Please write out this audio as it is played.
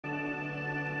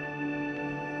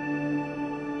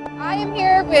I am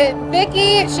here with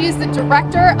Vicky. She's the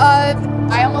director of,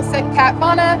 I almost said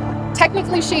Carvana.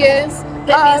 Technically she is.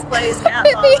 Pippi's Place,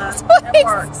 Carvana. It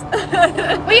works.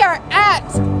 We are at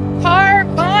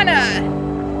Carvana.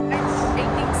 I'm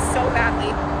shaking so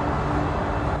badly.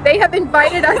 They have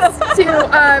invited us to,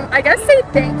 I guess say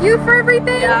thank you for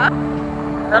everything. Yeah.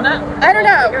 I don't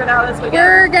know. Figure it out as we go.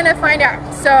 We're gonna find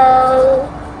out. So,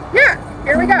 yeah,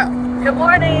 here we go. Good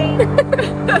morning.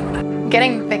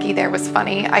 Getting Vicky there was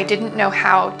funny. I didn't know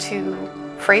how to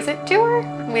phrase it to her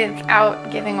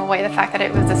without giving away the fact that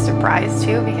it was a surprise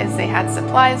too, because they had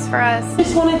supplies for us.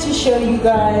 Just wanted to show you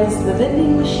guys the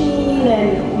vending machine,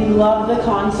 and we love the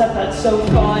concept. That's so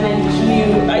fun and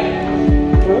cute.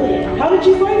 Brilliant. How did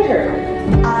you find her?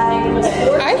 I was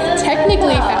I've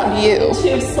technically found you.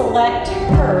 To select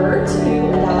her to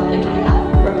adopt a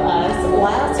cat from us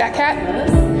last That cat?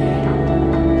 Christmas.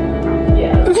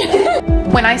 Yes.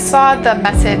 When I saw the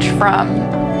message from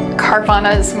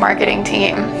Carvana's marketing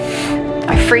team,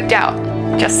 I freaked out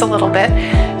just a little bit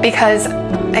because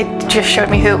it just showed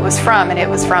me who it was from, and it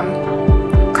was from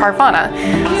Carvana.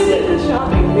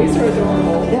 Shopping. These are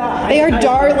adorable. Yeah. They are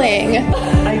darling.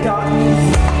 I got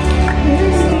these.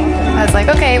 I was like,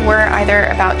 okay, we're either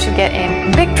about to get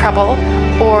in big trouble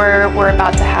or we're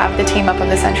about to have the team up of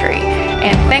the century.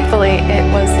 And thankfully it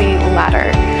was the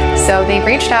latter. So they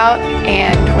reached out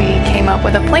and we came up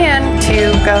with a plan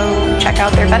to go check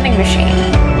out their vending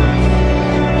machine.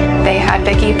 They had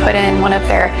Vicky put in one of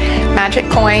their magic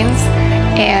coins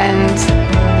and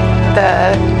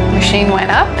the machine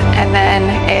went up, and then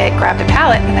it grabbed a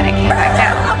pallet, and then it came back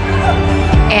down.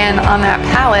 And on that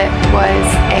pallet was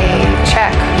a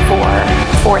check for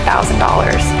 $4,000.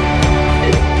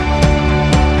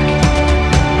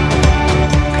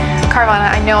 Carvana,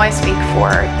 I know I speak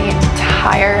for the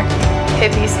entire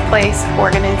Pippi's Place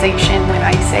organization when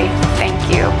I say thank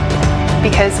you,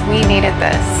 because we needed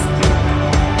this.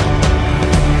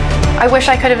 I wish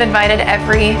I could have invited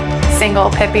every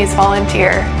single Pippi's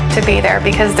volunteer to be there,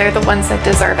 because they're the ones that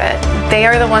deserve it. They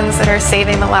are the ones that are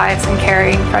saving the lives and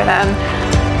caring for them.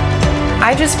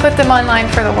 I just put them online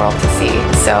for the world to see.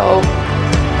 So,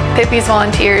 Pippi's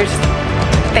volunteers,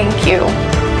 thank you.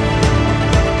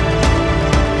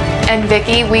 And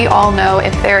Vicky, we all know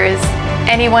if there is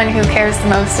anyone who cares the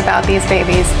most about these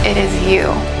babies, it is you.